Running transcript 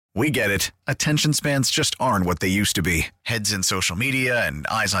We get it. Attention spans just aren't what they used to be. Heads in social media and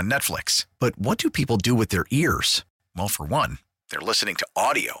eyes on Netflix. But what do people do with their ears? Well, for one, they're listening to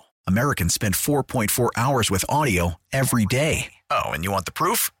audio. Americans spend 4.4 hours with audio every day. Oh, and you want the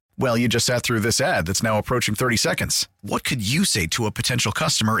proof? Well, you just sat through this ad that's now approaching 30 seconds. What could you say to a potential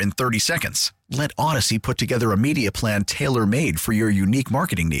customer in 30 seconds? Let Odyssey put together a media plan tailor-made for your unique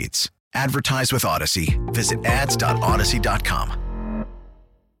marketing needs. Advertise with Odyssey. Visit ads.odyssey.com.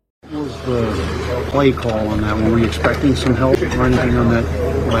 What was the play call on that one? Were you expecting some help or anything on that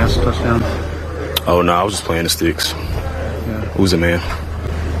last touchdown? Oh, no, I was just playing the sticks. Yeah. Who's it, man?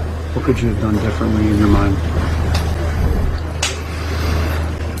 What could you have done differently in your mind?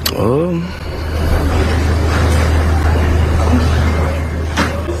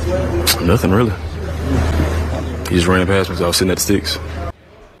 Nothing really. He just ran past me, so I was sitting at the sticks.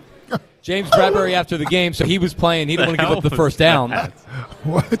 James Bradbury after the game, so he was playing. He didn't want to give up the first down.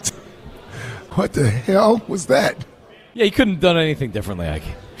 What? What the hell was that? Yeah, he couldn't have done anything differently, Ike.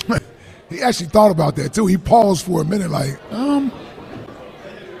 He actually thought about that, too. He paused for a minute like,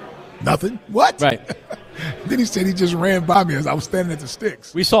 nothing. What? Right. Then he said he just ran by me as I was standing at the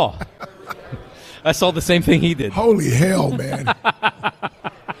sticks. We saw. I saw the same thing he did. Holy hell, man.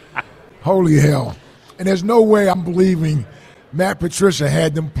 Holy hell. And there's no way I'm believing Matt Patricia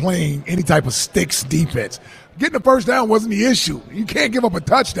had them playing any type of sticks defense. Getting the first down wasn't the issue. You can't give up a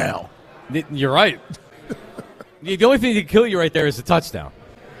touchdown. You're right. The only thing that can kill you right there is a touchdown.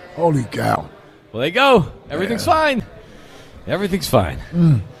 Holy cow. Well, there you go. Everything's fine. Everything's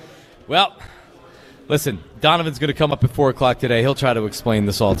fine. Well, listen, Donovan's going to come up at 4 o'clock today. He'll try to explain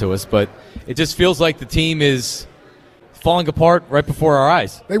this all to us, but it just feels like the team is falling apart right before our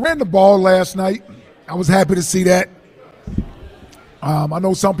eyes. They ran the ball last night. I was happy to see that. I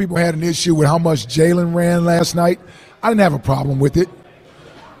know some people had an issue with how much Jalen ran last night. I didn't have a problem with it.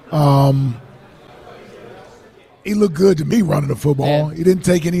 He looked good to me running the football. He didn't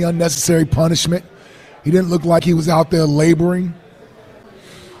take any unnecessary punishment. He didn't look like he was out there laboring.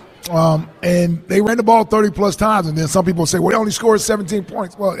 And they ran the ball 30-plus times, and then some people say, well, they only scored 17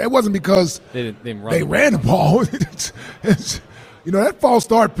 points. Well, that wasn't because they ran the ball. That false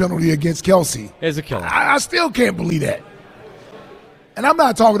start penalty against Kelsey is a killer. I still can't believe that. And I'm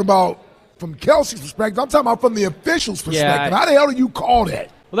not talking about from Kelsey's perspective. I'm talking about from the official's perspective. How the hell do you call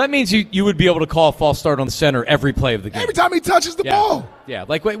that? Well, that means you would be able to call a false start on the center every play of the game. Every time he touches the ball. Yeah,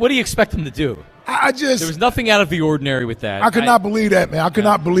 like what do you expect him to do? There was nothing out of the ordinary with that. I could not believe that, man. I could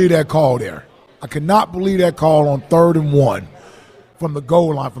not believe that call there. I could not believe that call on 3rd and 1 from the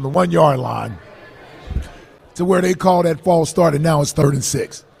goal line, from the 1-yard line, to where they call that false start, and now it's 3rd and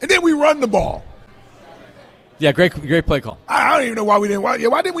 6. And then we run the ball. Yeah, great play call. I don't even know why we didn't. Why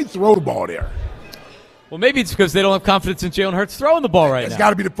didn't we throw the ball there? Well, maybe it's because they don't have confidence in Jalen Hurts throwing the ball right now. That's got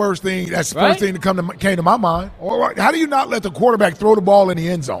to be the first thing. That's the first thing that came to my mind. Or how do you not let the quarterback throw the ball in the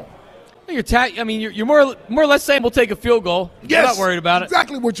end zone? You're more or less saying we'll take a field goal. Yes, you're not worried about it.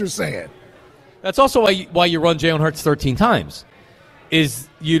 Exactly what you're saying. That's also why you run Jalen Hurts 13 times. Is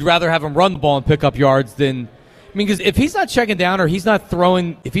you'd rather have him run the ball and pick up yards than because if he's not checking down or if he's not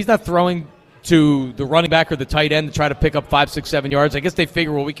throwing to the running back or the tight end to try to pick up 5, 6, 7 yards, I guess they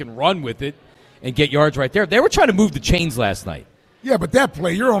figure we can run with it and get yards right there. They were trying to move the chains last night. Yeah, but that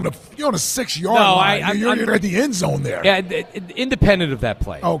play, you're on the 6-yard line. You're at the end zone there. Yeah, independent of that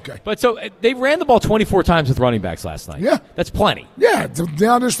play. Okay. But so they ran the ball 24 times with running backs last night. Yeah. That's plenty. Yeah,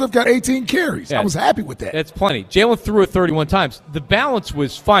 DeAndre Swift got 18 carries. Yeah. I was happy with that. That's plenty. Jalen threw it 31 times. The balance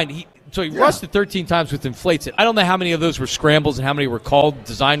was fine. He rushed it 13 times with inflates it. I don't know how many of those were scrambles and how many were called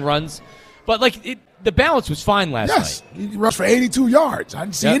design runs. But, the balance was fine last night. Yes, he rushed for 82 yards. I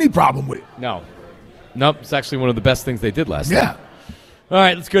didn't see any problem with it. No. Nope, it's actually one of the best things they did last night. Yeah. All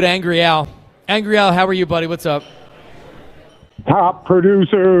right, let's go to Angry Al. Angry Al, how are you, buddy? What's up? Top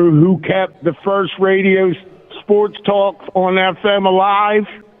producer who kept the first radio sports talk on FM alive.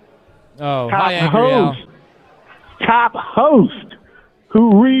 Oh, hi, Angry Al. Top host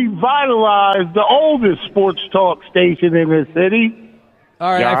who revitalized the oldest sports talk station in the city.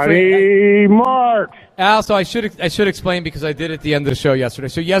 All right, Johnny Mark. Al, so I should explain because I did at the end of the show yesterday.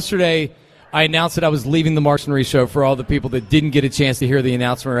 So yesterday I announced that I was leaving the Marks and Reese show for all the people that didn't get a chance to hear the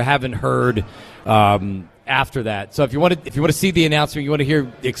announcement or haven't heard after that. So if you want to see the announcement, you want to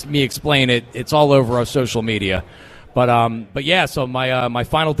hear me explain it, it's all over our social media. But yeah, so my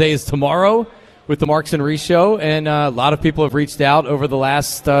final day is tomorrow with the Marks and Reese show, and a lot of people have reached out over the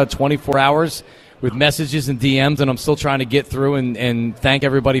last 24 hours with messages and DMs, and I'm still trying to get through and thank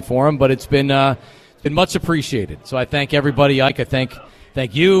everybody for them. But it's been much appreciated. So I thank everybody, Ike. I thank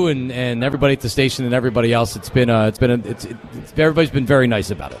thank you and everybody at the station and everybody else. Everybody's been very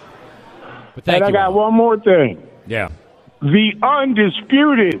nice about it. But thank you. And I got one more thing. Yeah. The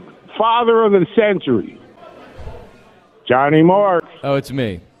undisputed father of the century, Johnny Marks. Oh, it's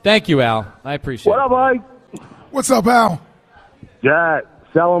me. Thank you, Al. I appreciate it. What up, Mike? What's up, Al? Jack,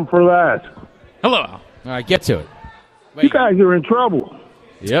 sell them for less. Hello, Al. All right, get to it. You guys are in trouble.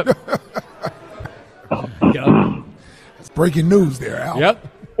 Yep. Yep. That's breaking news there, Al. Yep.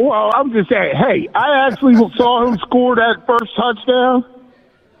 Well, I'm just saying, hey, I actually saw him score that first touchdown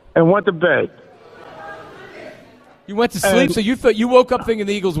and went to bed. You went to sleep, so you woke up thinking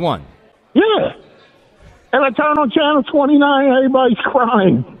the Eagles won. Yeah. And I turned on channel 29 and everybody's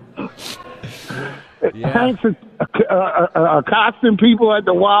crying. Yeah. Hank's accosting people at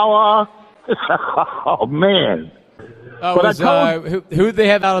the Wawa. Oh, man. Oh, But who did they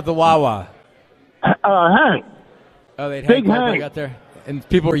have out at the Wawa? Hank. Oh, they had Big Hank Hank. got there, and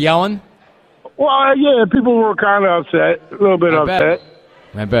people were yelling. Well, yeah, people were kind of upset, a little bit upset.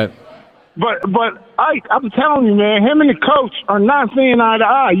 I bet. But Ike, I'm telling you, man, him and the coach are not seeing eye to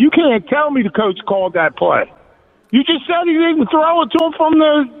eye. You can't tell me the coach called that play. You just said he didn't throw it to him from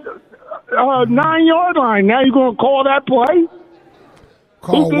the 9-yard line. Now you're going to call that play?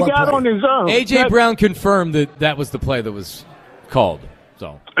 Call He did what that play? on his own. A.J. Brown confirmed that was the play that was called.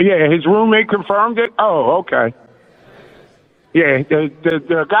 So Yeah, his roommate confirmed it? Oh, okay. Yeah,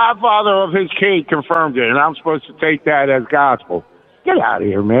 the godfather of his kid confirmed it, and I'm supposed to take that as gospel. Get out of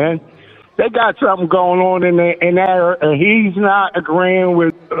here, man. They got something going on in there, and he's not agreeing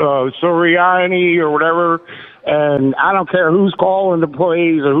with Sirianni or whatever, and I don't care who's calling the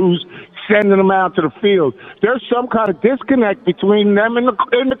plays or who's sending them out to the field. There's some kind of disconnect between them and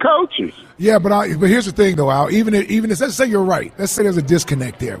the coaches. Yeah, but here's the thing, though, Al. Even if, let's say you're right. Let's say there's a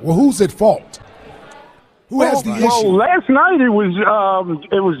disconnect there. Well, who's at fault? Who has the issue? Well, last night it was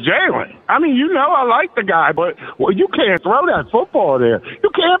Jalen. I mean, I like the guy, but you can't throw that football there. You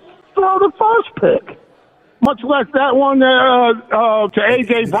can't throw the first pick, much less that one to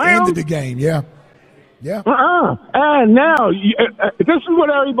A.J. Brown. End of the game, yeah. Yeah. And now, this is what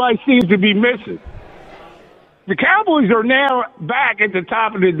everybody seems to be missing. The Cowboys are now back at the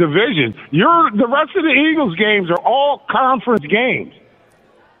top of the division. The rest of the Eagles games are all conference games.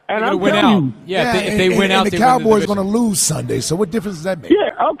 And I'm telling you, if they win out, and the Cowboys are going to lose Sunday. So what difference does that make?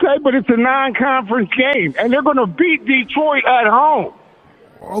 Yeah, okay, but it's a non-conference game, and they're going to beat Detroit at home.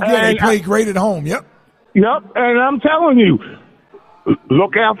 Okay, they play great at home. Yep. Yep, and I'm telling you,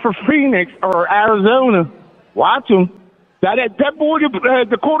 look out for Phoenix or Arizona. Watch them. That boy,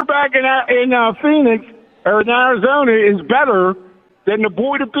 the quarterback in Phoenix or in Arizona is better than the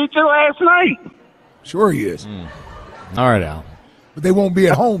boy that beat you last night. Sure he is. All right, Al. But they won't be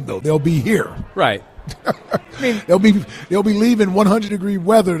at home though. They'll be here. Right. I mean, they'll be leaving 100-degree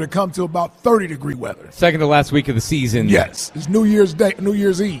weather to come to about 30-degree weather. Second to last week of the season. Yes, it's New Year's Day, New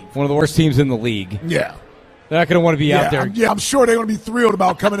Year's Eve. One of the worst teams in the league. Yeah. They're not going to want to be out there. I'm sure they're going to be thrilled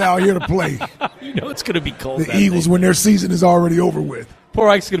about coming out here to play. It's going to be cold. The Eagles when their season is already over with. Poor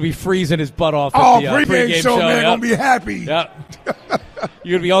Ike's going to be freezing his butt off. Pregame show, man, going to be happy. Yep.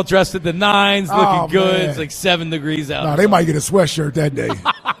 You're going to be all dressed in the nines, looking good. Man. It's like 7 degrees out. No, they might get a sweatshirt that day.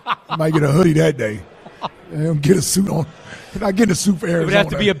 They might get a hoodie that day. They don't get a suit on. They're not getting a suit for Arizona. It would have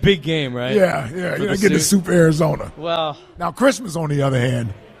to be a big game, right? Yeah. You're not getting a suit for Arizona. Well. Now, Christmas, on the other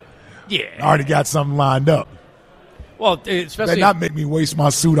hand. Yeah. I already got something lined up. Well, especially. They not make me waste my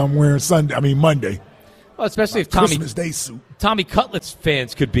suit I'm wearing Monday. Well, especially if Christmas Day suit. Tommy Cutlet's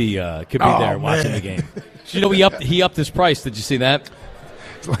fans could be there watching the game. He upped his price. Did you see that?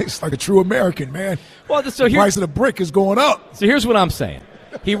 It's like a true American, man. Well, the price of the brick is going up. So here's what I'm saying.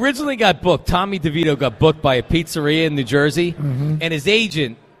 He originally got booked. Tommy DeVito got booked by a pizzeria in New Jersey, and his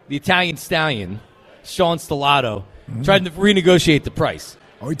agent, the Italian stallion, Sean Stellato, tried to renegotiate the price.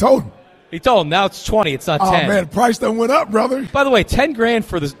 Oh, he told him. He told him now it's 20. It's not 10. Oh man, the price done went up, brother. By the way, $10,000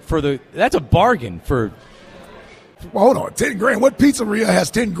 for the that's a bargain for. Well, hold on, $10,000. What pizzeria has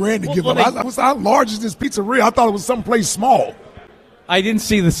 $10,000 to give up? How large is this pizzeria? I thought it was someplace small. I didn't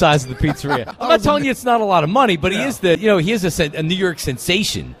see the size of the pizzeria. I'm not telling you it's not a lot of money, but he is a New York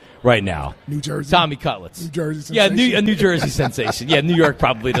sensation right now. New Jersey, Tommy Cutlets. New Jersey sensation. Yeah, a New Jersey sensation. Yeah, New York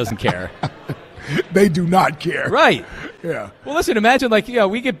probably doesn't care. They do not care. Right. Yeah. Well, listen, imagine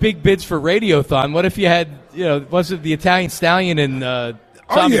we get big bids for Radiothon. What if you had, was it the Italian Stallion and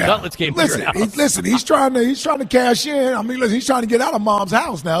Tommy Cutlets came to your house? Listen, he's trying to cash in. I mean, listen, he's trying to get out of mom's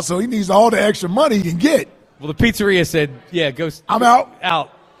house now, so he needs all the extra money he can get. Well, the pizzeria said, go. I'm out.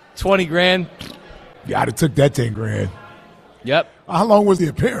 Out. $20,000. Yeah, I'd have took that $10,000. Yep. How long was the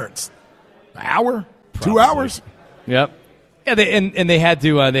appearance? An hour? Probably. 2 hours? Yep. Yeah, they had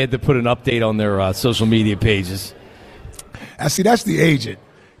to put an update on their social media pages. I see. That's the agent.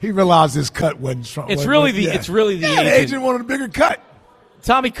 He realized his cut wasn't strong. It's really the agent. The agent wanted a bigger cut.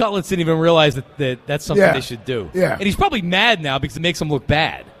 Tommy Cutlets didn't even realize that's something they should do. Yeah. And he's probably mad now because it makes him look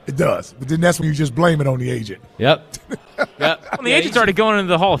bad. It does. But then that's when you just blame it on the agent. Yep. Well, the agent's already going into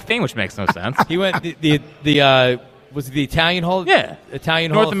the Hall of Fame, which makes no sense. He went was it the Italian Hall? Yeah.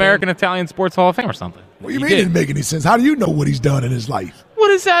 Italian Hall North American Italian Sports Hall of Fame or something. What do you mean it didn't make any sense? How do you know what he's done in his life?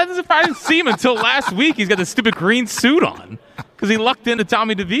 What is that? I didn't see him until last week. He's got this stupid green suit on because he lucked into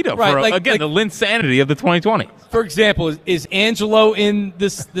Tommy DeVito for, the Linsanity of the 2020s. For example, is Angelo in the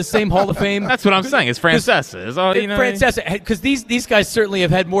same Hall of Fame? That's what I'm saying. It's Francesa. Francesa, because these guys certainly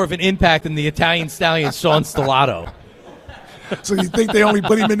have had more of an impact than the Italian stallion Sean Stellato. So you think they only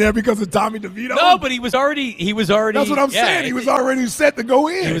put him in there because of Tommy DeVito? No, but he was already. That's what I'm saying. He was already set to go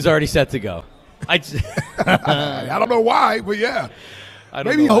in. He was already set to go. I don't know why, but yeah.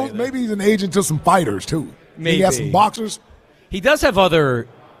 Maybe he's an agent to some fighters too. Maybe he has some boxers. He does have other.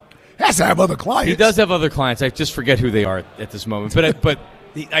 Has to have other clients. He does have other clients. I just forget who they are at this moment. But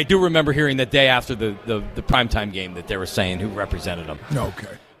I do remember hearing that day after the primetime game that they were saying who represented him.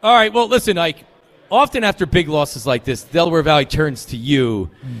 Okay. All right. Well, listen, Ike. Often after big losses like this, Delaware Valley turns to you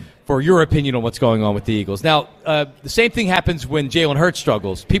for your opinion on what's going on with the Eagles. Now, the same thing happens when Jalen Hurts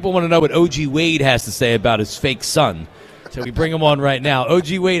struggles. People want to know what O.G. Wade has to say about his fake son. So we bring him on right now.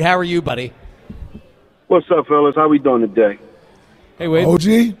 O.G. Wade, how are you, buddy? What's up, fellas? How we doing today? Hey, Wade.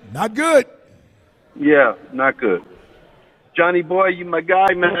 O.G., not good. Yeah, not good. Johnny boy, you my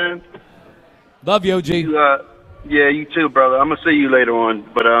guy, man. Love you, O.G. Yeah, you too, brother. I'm gonna see you later on.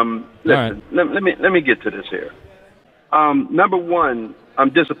 But listen, right. let me get to this here. Number one,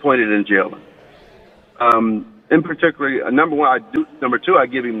 I'm disappointed in Jalen. In particular, number one, I do. Number two, I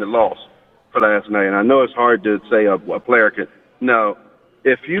give him the loss for last night. And I know it's hard to say a player can. No,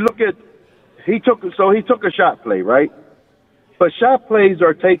 if you look at, he took a shot play, right? But shot plays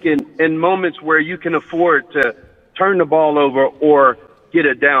are taken in moments where you can afford to turn the ball over or get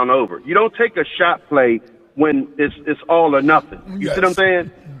it down over. You don't take a shot play when it's all or nothing. You see what I'm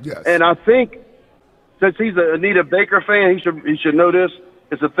saying? Yes. And I think since he's an Anita Baker fan, he should know this.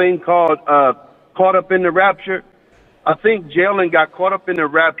 It's a thing called caught up in the rapture. I think Jalen got caught up in the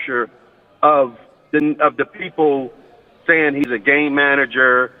rapture of the people saying he's a game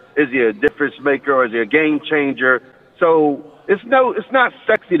manager. Is he a difference maker or is he a game changer? So it's not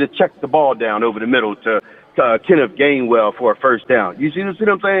sexy to check the ball down over the middle to Kenneth Gainwell for a first down. You see what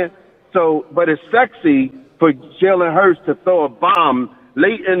I'm saying? So, but it's sexy for Jalen Hurts to throw a bomb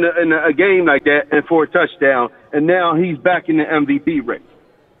late in a game like that and for a touchdown, and now he's back in the MVP race.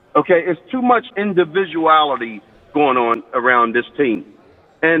 Okay, it's too much individuality going on around this team.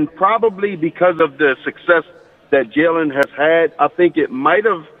 And probably because of the success that Jalen has had, I think it might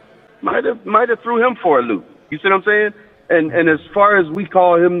have threw him for a loop. You see what I'm saying? And as far as we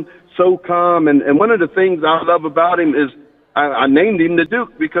call him so calm, and one of the things I love about him is I named him the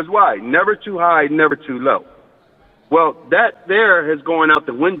Duke because why? Never too high, never too low. Well, that there has gone out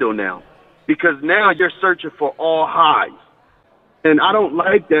the window now because now you're searching for all highs. And I don't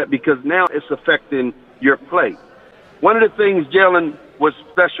like that because now it's affecting your play. One of the things Jalen was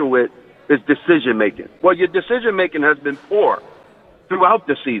special with is decision-making. Well, your decision-making has been poor throughout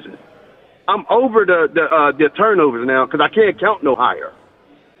the season. I'm over the turnovers now because I can't count no higher.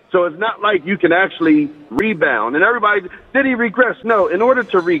 So it's not like you can actually rebound. And everybody, did he regress? No. In order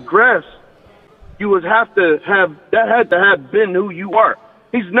to regress, you would have to have been who you are.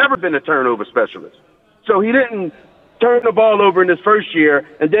 He's never been a turnover specialist. So he didn't turn the ball over in his first year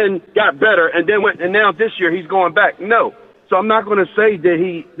and then got better and then went, and now this year he's going back. No. So I'm not going to say that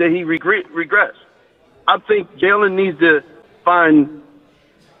he regress. I think Jalen needs to find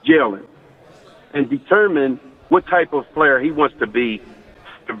Jalen and determine what type of player he wants to be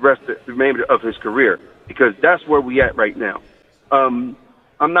the remainder of his career, because that's where we at right now. I'm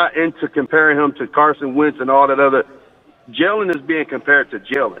not into comparing him to Carson Wentz and all that other. Jalen is being compared to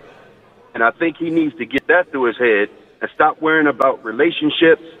Jalen, and I think he needs to get that through his head and stop worrying about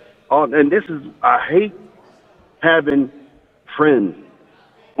relationships. And this is, I hate having friends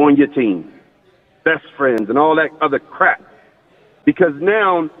on your team, best friends, and all that other crap, because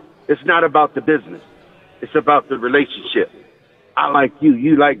now it's not about the business. It's about the relationship. I like you,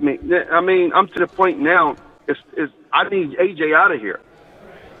 you like me. I mean, I'm to the point now, I need AJ out of here.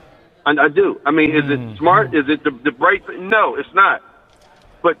 And I do. I mean, is it smart? Is it the right thing? No, it's not.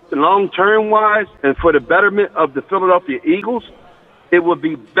 But long-term wise and for the betterment of the Philadelphia Eagles, it would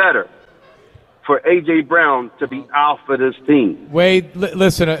be better for A.J. Brown to be out for this team. Wade,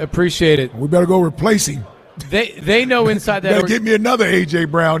 listen, I appreciate it. We better go replace him. They know inside that. Better get me another A.J.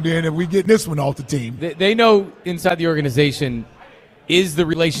 Brown then if we get this one off the team. They know inside the organization is the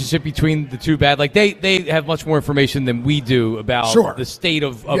relationship between the two bad. Like they have much more information than we do about the state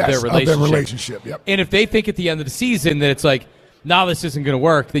of their relationship. Yep. And if they think at the end of the season that it's like, nah, this isn't going to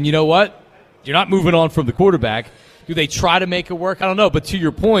work, then you know what? You're not moving on from the quarterback. Do they try to make it work? I don't know. But to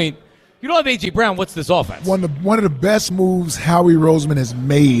your point, you don't have A.J. Brown. What's this offense? One of the best moves Howie Roseman has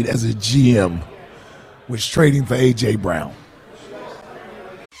made as a GM was trading for A.J. Brown.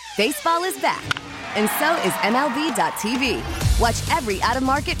 Baseball is back, and so is MLB.tv. Watch every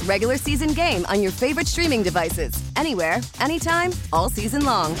out-of-market regular season game on your favorite streaming devices, anywhere, anytime, all season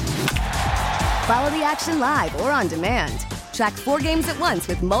long. Follow the action live or on demand. Track 4 games at once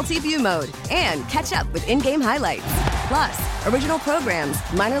with multi-view mode and catch up with in-game highlights. Plus, original programs,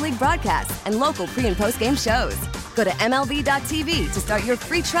 minor league broadcasts, and local pre- and post-game shows. Go to MLB.tv to start your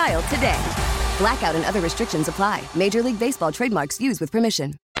free trial today. Blackout and other restrictions apply. Major League Baseball trademarks used with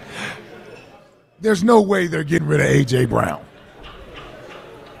permission. There's no way they're getting rid of A.J. Brown.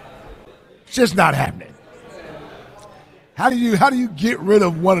 It's just not happening. How do you get rid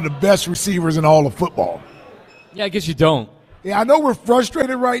of one of the best receivers in all of football? Yeah, I guess you don't. Yeah, I know we're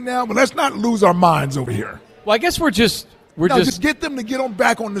frustrated right now, but let's not lose our minds over here. Well, I guess we're just get them to get on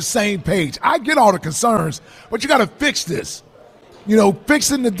back on the same page. I get all the concerns, but you got to fix this. You know,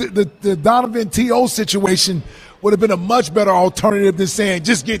 fixing the Donovan T.O. situation would have been a much better alternative than saying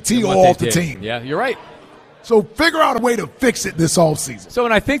just get T.O. off the team. Yeah, you're right. So figure out a way to fix it this offseason. So,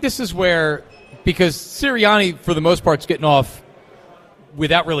 and I think this is where, because Sirianni, for the most part, is getting off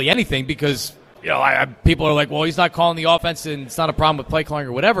without really anything because, you know, people are like, well, he's not calling the offense and it's not a problem with play calling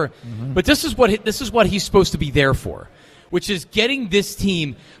or whatever. Mm-hmm. But this is what he's supposed to be there for, which is getting this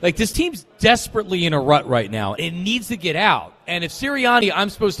team, like this team's desperately in a rut right now. It needs to get out. And if Sirianni, I'm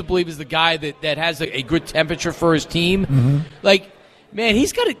supposed to believe, is the guy that has a good temperature for his team, like, man,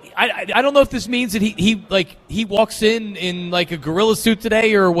 he's got to. I don't know if this means that he walks in like a gorilla suit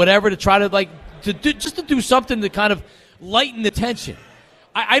today or whatever to try to do something to kind of lighten the tension.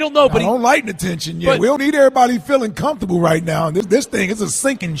 I don't know, but don't lighten the tension yet. We don't need everybody feeling comfortable right now. This thing is a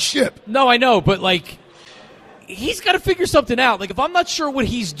sinking ship. No, I know, but like, he's got to figure something out. Like, if I'm not sure what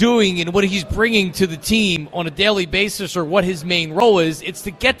he's doing and what he's bringing to the team on a daily basis or what his main role is, it's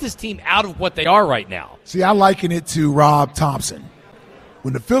to get this team out of what they are right now. See, I liken it to Rob Thompson.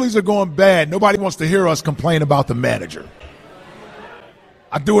 When the Phillies are going bad, nobody wants to hear us complain about the manager.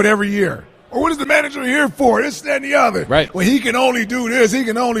 I do it every year. Or what is the manager here for? This, that, and the other. Right. Well, he can only do this. He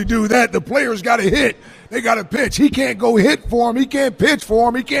can only do that. The players got to hit. They got to pitch. He can't go hit for him. He can't pitch for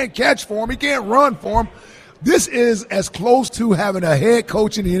him. He can't catch for him. He can't run for him. This is as close to having a head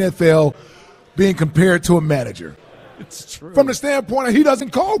coach in the NFL being compared to a manager. It's true. From the standpoint of he doesn't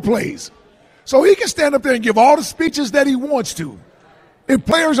call plays. So he can stand up there and give all the speeches that he wants to. If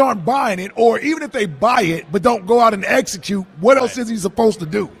players aren't buying it, or even if they buy it but don't go out and execute, what else is he supposed to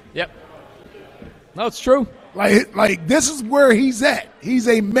do? Yep. No, it's true. Like this is where he's at. He's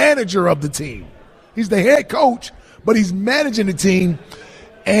a manager of the team. He's the head coach, but he's managing the team.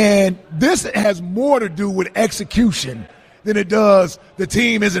 And this has more to do with execution than it does the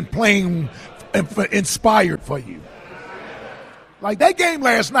team isn't playing inspired for you. Like that game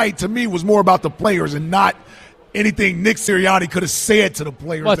last night to me was more about the players and not anything Nick Sirianni could have said to the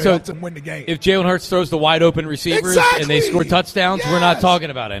players to help them win the game. If Jalen Hurts throws the wide open receivers and they score touchdowns, we're not talking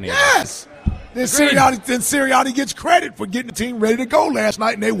about any of that. Yes. Then Sirianni gets credit for getting the team ready to go last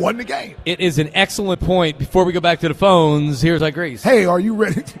night, and they won the game. It is an excellent point. Before we go back to the phones, here's our Grace. Hey, are you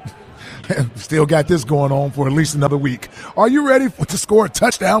ready? Still got this going on for at least another week. Are you ready to score a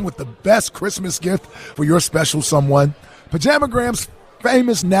touchdown with the best Christmas gift for your special someone? Pajamagram's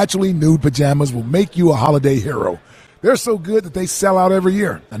famous naturally nude pajamas will make you a holiday hero. They're so good that they sell out every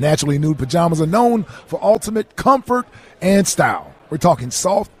year. The naturally nude pajamas are known for ultimate comfort and style. We're talking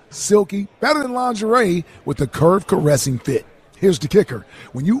soft, silky, better than lingerie with the curved caressing fit. Here's the kicker.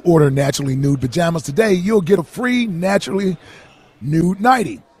 When you order naturally nude pajamas today, you'll get a free naturally nude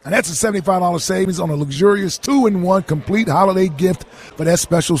nightie. And that's a $75 savings on a luxurious 2-in-1 complete holiday gift for that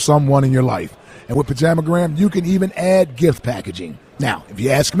special someone in your life. And with Pajamagram, you can even add gift packaging. Now, if you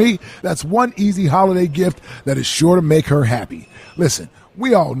ask me, that's one easy holiday gift that is sure to make her happy. Listen,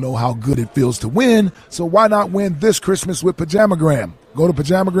 we all know how good it feels to win, so why not win this Christmas with Pajamagram? Go to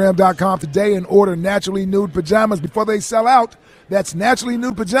Pajamagram.com today and order naturally nude pajamas before they sell out. That's naturally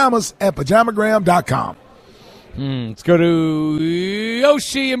nude pajamas at Pajamagram.com. Let's go to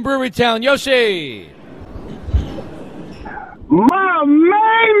Yoshi in Brewery Town. Yoshi! My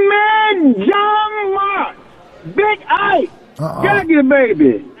main man, John Mark. Big Ike. Jackie,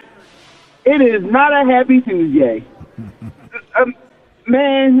 baby. It is not a happy Tuesday.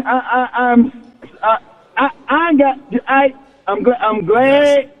 Man, I'm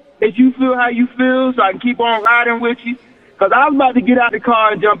glad that you feel how you feel, so I can keep on riding with you. Because I was about to get out the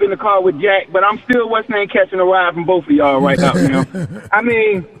car and jump in the car with Jack, but I'm still catching a ride from both of y'all right now. You know? I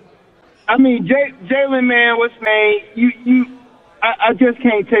mean, Jalen, man, I just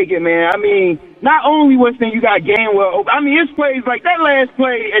can't take it, man. I mean, not only you got Gainwell. I mean, it's plays like that last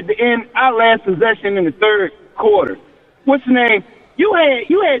play at the end, our last possession in the third quarter. You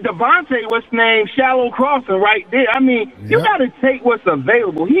had Devontae, shallow crossing right there. I mean, You got to take what's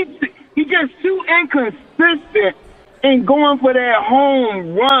available. He just too inconsistent in going for that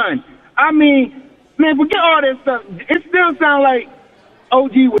home run. I mean, man, forget all that stuff. It still sounds like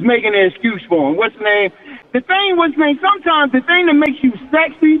OG was making an excuse for him. Sometimes the thing that makes you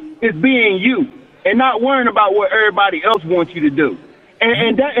sexy is being you and not worrying about what everybody else wants you to do.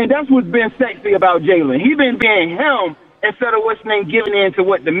 And that's what's been sexy about Jalen. He been being him instead of giving in to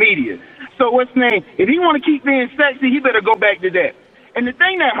what the media. So if he want to keep being sexy, he better go back to that. And the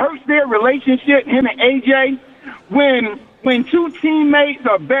thing that hurts their relationship, him and AJ, when two teammates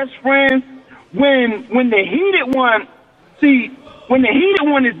are best friends, when the heated one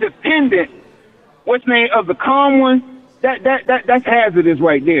is dependent, of the calm one, that's hazardous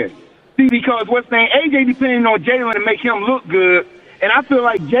right there. See, because AJ depending on Jalen to make him look good. And I feel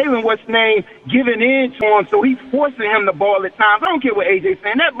like Jalen, giving in to him, so he's forcing him the ball at times. I don't care what AJ's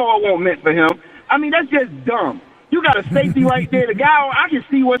saying. That ball won't meant for him. I mean, that's just dumb. You got a safety right there. The guy, I can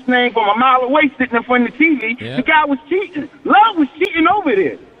see from a mile away sitting in front of the TV. Yeah. The guy was cheating. Love was cheating over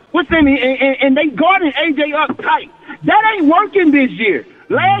there. And they guarded AJ up tight. That ain't working this year.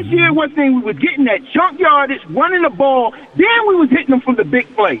 Last year, we was getting that chunk yardage, running the ball. Then we was hitting them from the big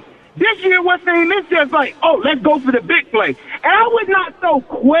play. This year, it's just like, let's go for the big play. And I would not throw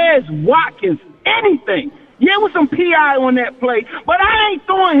Quez Watkins anything. Yeah, with some PI on that play, but I ain't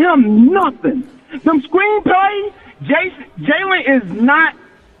throwing him nothing. Them screenplays, Jalen is not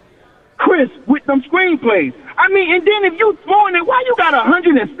crisp with them screenplays. I mean, and then if you throwing it, why you got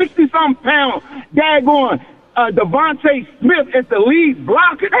 160-something pound daggone Devontae Smith as the lead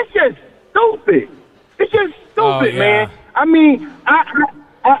blocker? That's just stupid. It's just stupid, man. I mean,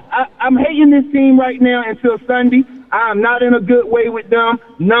 I'm hating this team right now until Sunday. I'm not in a good way with them,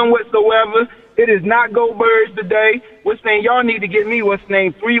 none whatsoever. It is not go Birds today. Y'all need to get me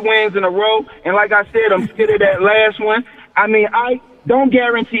 3 wins in a row. And like I said, I'm scared of that last one. I mean, I don't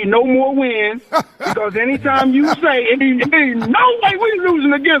guarantee no more wins because anytime you say it ain't no way we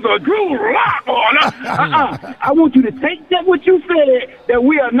losing against a Drew Lock I want you to take that what you said that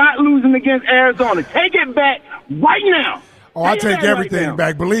we are not losing against Arizona. Take it back right now. Oh, I take everything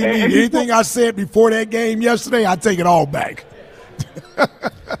back. Believe me, anything I said before that game yesterday, I take it all back.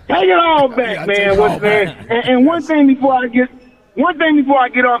 Take it all back, man. And one thing before I get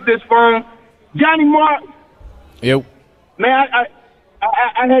off this phone, Johnny Mark. Yep. Man,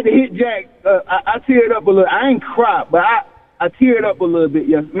 I had to hit Jack. I teared up a little. I ain't cried, but I teared up a little bit.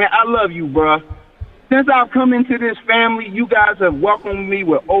 Yes, man. I love you, bro. Since I've come into this family, you guys have welcomed me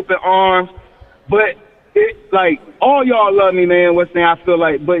with open arms. But all y'all love me, man. I feel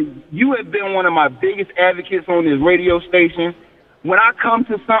like, but you have been one of my biggest advocates on this radio station. When I come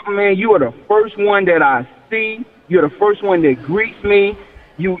to something, man, you are the first one that I see. You're the first one that greets me.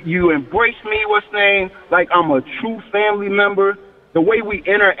 You embrace me, like I'm a true family member. The way we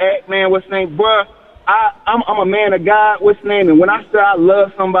interact, man, bruh, I'm a man of God, and when I say I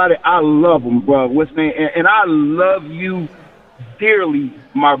love somebody, I love them, bruh, and I love you dearly,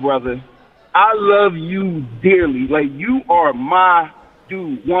 my brother. I love you dearly. Like, you are my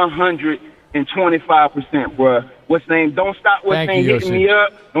dude, 125%, bruh. Don't stop hitting me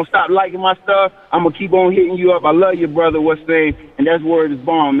up. Don't stop liking my stuff. I'm going to keep on hitting you up. I love you, brother, and that's word is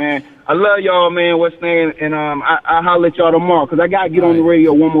born, man. I love y'all, man, and I'll holler at y'all tomorrow because I got to get on the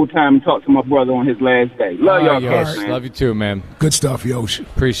radio one more time and talk to my brother on his last day. Love y'all, cats, man. Love you too, man. Good stuff, Yoshi.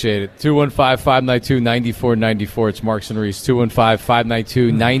 Appreciate it. 215-592-9494. It's Marks and Reese.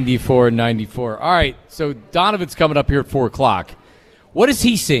 215-592-9494. All right, so Donovan's coming up here at 4 o'clock. What is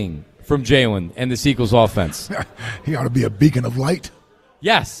he seeing from Jalen and the Eagles offense? He ought to be a beacon of light.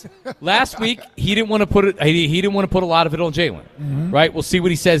 Yes. Last week he didn't want to put it. He didn't want to put a lot of it on Jalen. Mm-hmm. Right. We'll see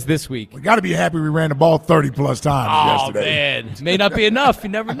what he says this week. We got to be happy we ran the ball 30+ times yesterday. Man, it may not be enough. You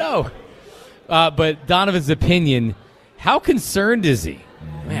never know. But Donovan's opinion. How concerned is he?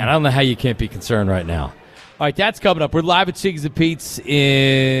 Man, I don't know how you can't be concerned right now. All right, that's coming up. We're live at Chicks and Pete's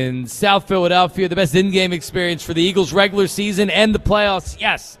in South Philadelphia. The best in-game experience for the Eagles regular season and the playoffs.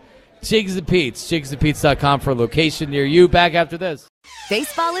 Yes. Chicks and Pete's. ChicksandPete's.com for a location near you. Back after this.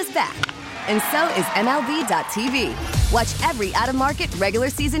 Baseball is back, And so is MLB.tv. Watch every out-of-market regular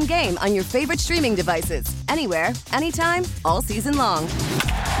season game on your favorite streaming devices. Anywhere, anytime, all season long.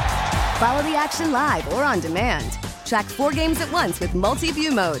 Follow the action live or on demand. Track 4 games at once with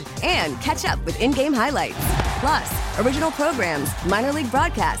multi-view mode and catch up with in-game highlights. Plus, original programs, minor league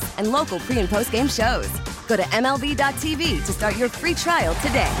broadcasts, and local pre- and post-game shows. Go to MLB.tv to start your free trial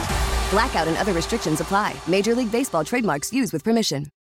today. Blackout and other restrictions apply. Major League Baseball trademarks used with permission.